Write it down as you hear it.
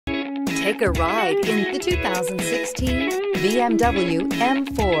Take a ride in the 2016 BMW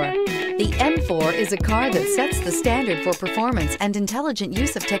M4. The M4 is a car that sets the standard for performance and intelligent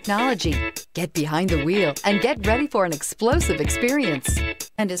use of technology. Get behind the wheel and get ready for an explosive experience,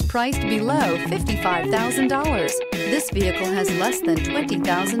 and is priced below $55,000. This vehicle has less than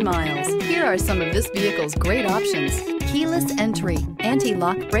 20,000 miles. Here are some of this vehicle's great options: keyless entry,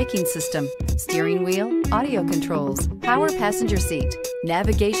 anti-lock braking system, steering wheel audio controls, power passenger seat,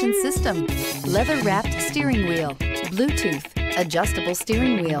 navigation system, leather-wrapped steering wheel, Bluetooth, adjustable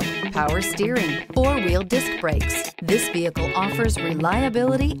steering wheel, power steering, four-wheel disc brakes. This vehicle offers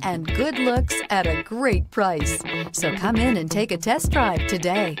reliability and good looks at a great price. So come in and take a test drive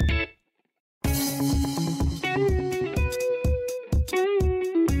today.